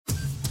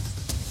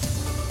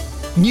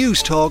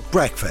News Talk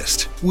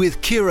Breakfast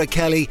with Ciara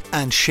Kelly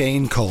and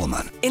Shane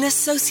Coleman. In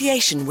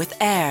association with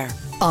AIR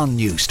On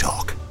News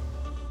Talk.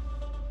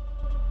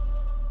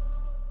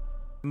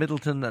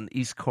 Midleton and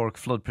East Cork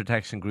Flood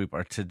Protection Group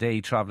are today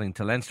travelling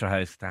to Leinster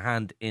House to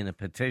hand in a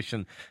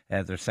petition.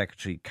 Their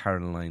secretary,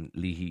 Caroline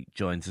Leahy,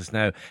 joins us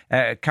now.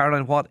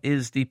 Caroline, what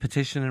is the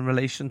petition in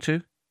relation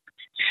to?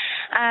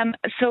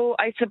 So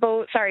I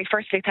suppose,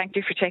 firstly, thank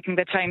you for taking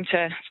the time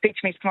to speak to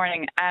me this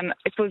morning. I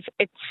suppose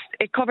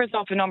it covers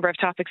off a number of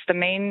topics. The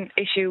main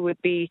issue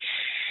would be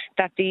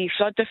that the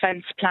flood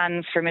defence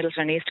plans for Midleton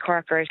and East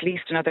Cork are at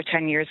least another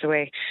 10 years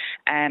away.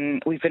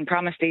 We've been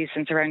promised these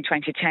since around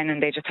 2010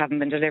 and they just haven't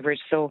been delivered.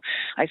 So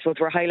I suppose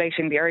we're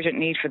highlighting the urgent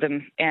need for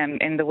them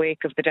in the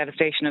wake of the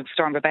devastation of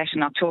Storm Babette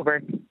in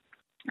October.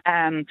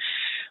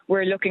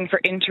 We're looking for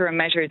interim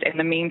measures in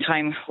the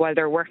meantime while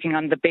they're working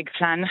on the big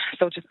plan,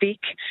 so to speak.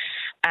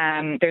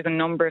 There's a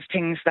number of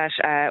things that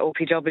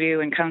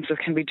OPW and council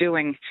can be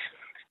doing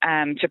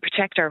to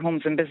protect our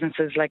homes and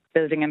businesses, like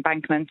building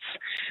embankments,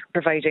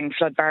 providing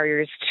flood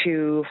barriers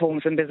to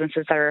homes and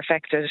businesses that are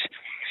affected,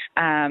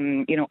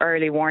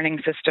 early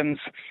warning systems.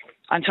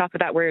 On top of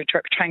that, we're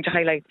trying to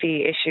highlight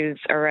the issues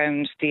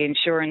around the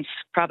insurance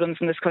problems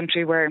in this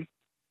country, where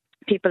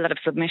people that have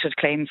submitted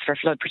claims for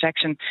flood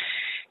protection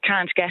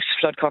can't get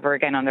flood cover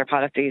again on their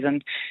policies,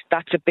 and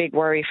that's a big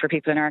worry for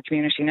people in our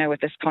community now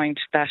at this point.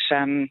 That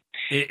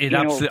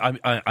absolutely,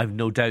 I've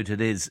no doubt it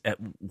is.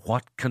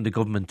 What can the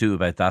government do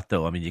about that,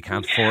 though? I mean, you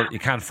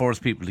can't force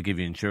people to give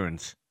you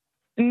insurance.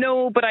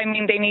 No, but I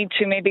mean, they need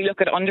to maybe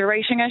look at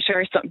underwriting it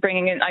or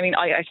bringing in. I mean,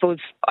 I suppose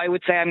I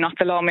would say I'm not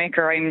the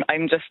lawmaker.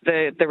 I'm just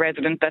the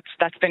resident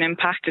that's been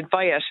impacted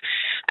by it.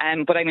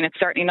 But I mean, it's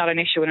certainly not an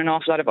issue in an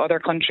awful lot of other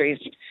countries.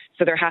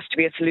 So there has to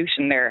be a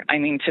solution there. I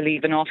mean, to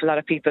leave an awful lot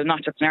of people,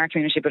 not just in our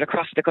community, but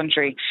across the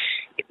country,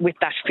 with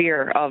that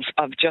fear of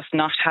just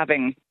not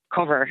having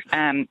cover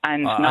and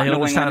not knowing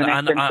when the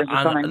next instance is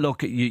coming.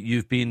 Look,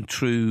 you've been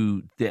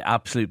through the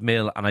absolute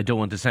mill, and I don't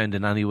want to sound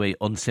in any way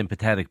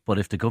unsympathetic, but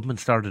if the government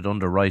started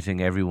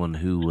underwriting everyone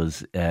who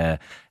was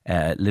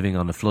living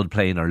on the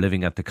floodplain or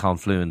living at the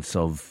confluence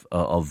of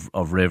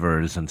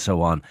rivers and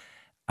so on,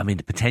 I mean,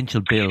 the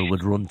potential bill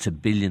would run to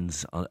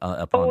billions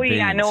upon billions.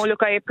 Yeah, no,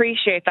 look, I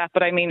appreciate that,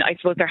 but I mean, I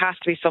suppose there has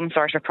to be some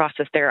sort of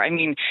process there. I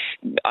mean,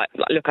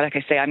 look, like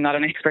I say, I'm not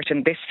an expert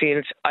in this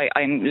field.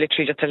 I'm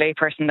literally just a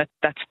layperson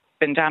that's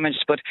been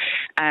damaged, but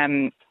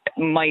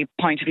my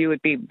point of view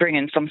would be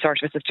bringing some sort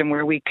of a system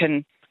where we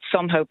can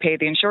somehow pay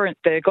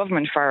the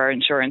government for our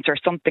insurance or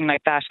something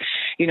like that.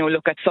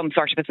 Look at some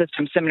sort of a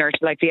system similar to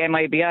like the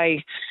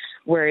MIBI,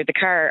 where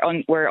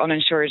where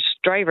uninsured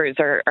drivers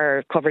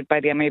are covered by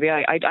the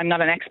MIBI. I'm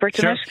not an expert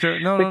in it. Sure.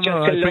 No,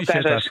 I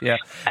appreciate that.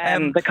 Yeah.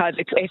 Because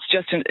it's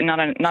just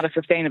not a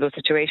sustainable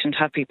situation to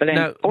have people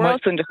in. We're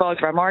also in default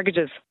for our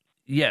mortgages.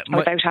 Yeah,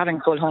 without having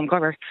full home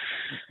cover.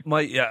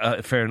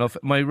 Fair enough.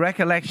 My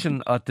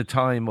recollection at the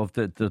time of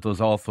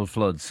those awful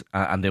floods,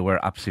 and they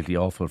were absolutely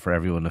awful for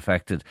everyone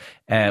affected,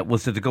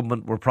 was that the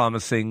government were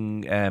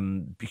promising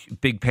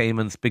big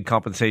payments, big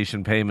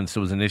compensation payments.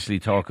 There was initially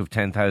talk of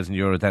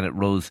 €10,000, then it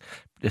rose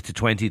to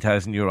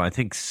 €20,000. I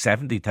think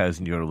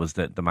 €70,000 was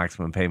the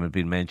maximum payment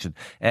being mentioned.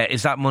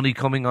 Is that money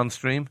coming on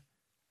stream?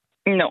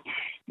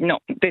 No,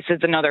 this is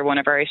another one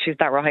of our issues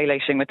that we're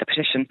highlighting with the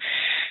petition.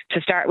 To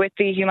start with,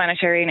 the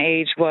humanitarian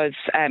aid was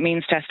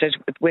means tested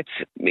with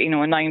a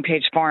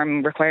 9-page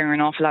form requiring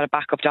an awful lot of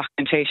backup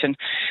documentation,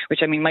 which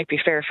I mean might be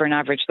fair for an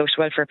average social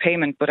welfare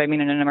payment, but I mean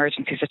in an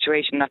emergency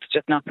situation that's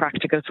just not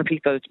practical for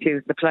people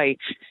to supply.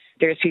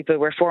 There's people,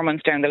 we're 4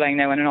 months down the line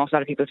now, and an awful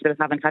lot of people still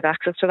haven't had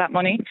access to that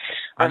money.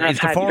 And is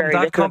the form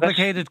that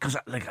complicated? Because,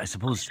 I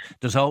suppose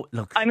there's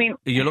if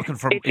you're looking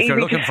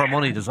for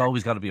money, there's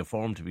always got to be a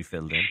form to be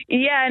filled in.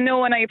 Yeah,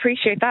 no, and I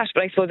appreciate that,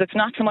 but I suppose it's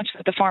not so much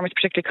that the form is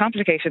particularly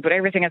complicated, but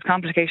everything is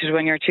complicated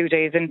when you're 2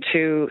 days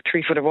into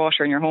 3 foot of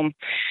water in your home,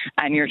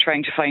 and you're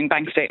trying to find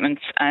bank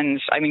statements,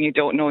 and I mean you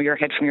don't know your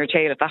head from your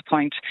tail at that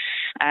point.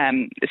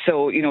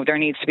 So there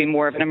needs to be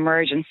more of an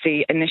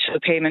emergency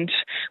initial payment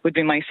would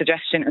be my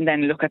suggestion, and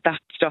then look at that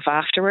stuff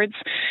afterwards.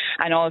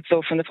 And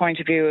also from the point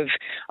of view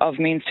of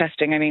means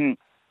testing, I mean,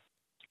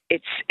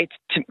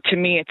 to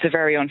me it's a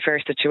very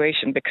unfair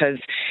situation, because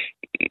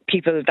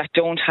people that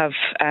don't have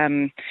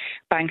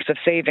banks of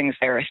savings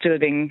there are still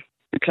being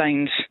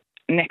declined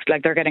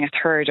like they're getting a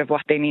third of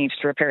what they need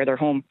to repair their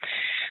home.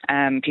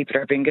 People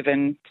are being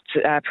given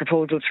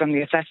proposals from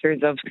the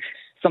assessors of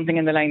something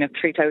in the line of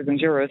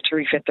 €3,000 to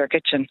refit their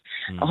kitchen,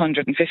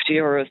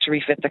 €150 to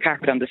refit the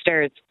carpet on the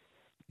stairs.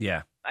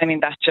 Yeah. I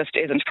mean, that just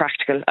isn't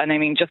practical. And I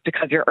mean, just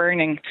because you're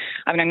earning,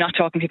 I mean, I'm not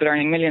talking people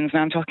earning millions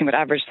now, I'm talking about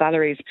average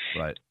salaries.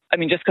 Right. I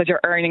mean, just because you're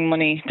earning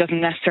money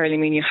doesn't necessarily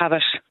mean you have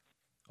it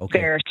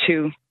there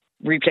to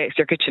replace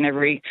your kitchen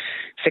every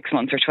 6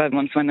 months or 12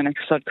 months when the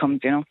next flood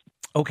comes,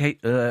 Okay,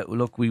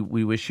 look, we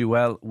wish you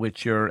well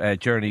with your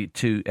journey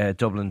to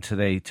Dublin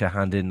today to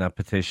hand in that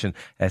petition.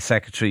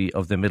 Secretary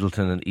of the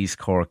Midleton and East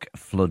Cork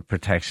Flood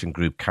Protection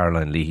Group,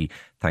 Caroline Leahy,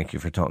 thank you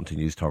for talking to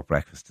News Talk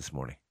Breakfast this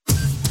morning.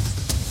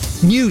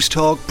 News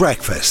Talk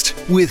Breakfast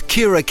with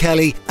Ciara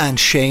Kelly and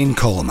Shane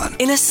Coleman.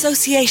 In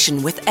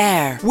association with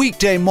AIR.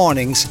 Weekday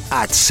mornings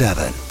at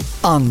 7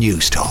 on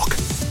News Talk.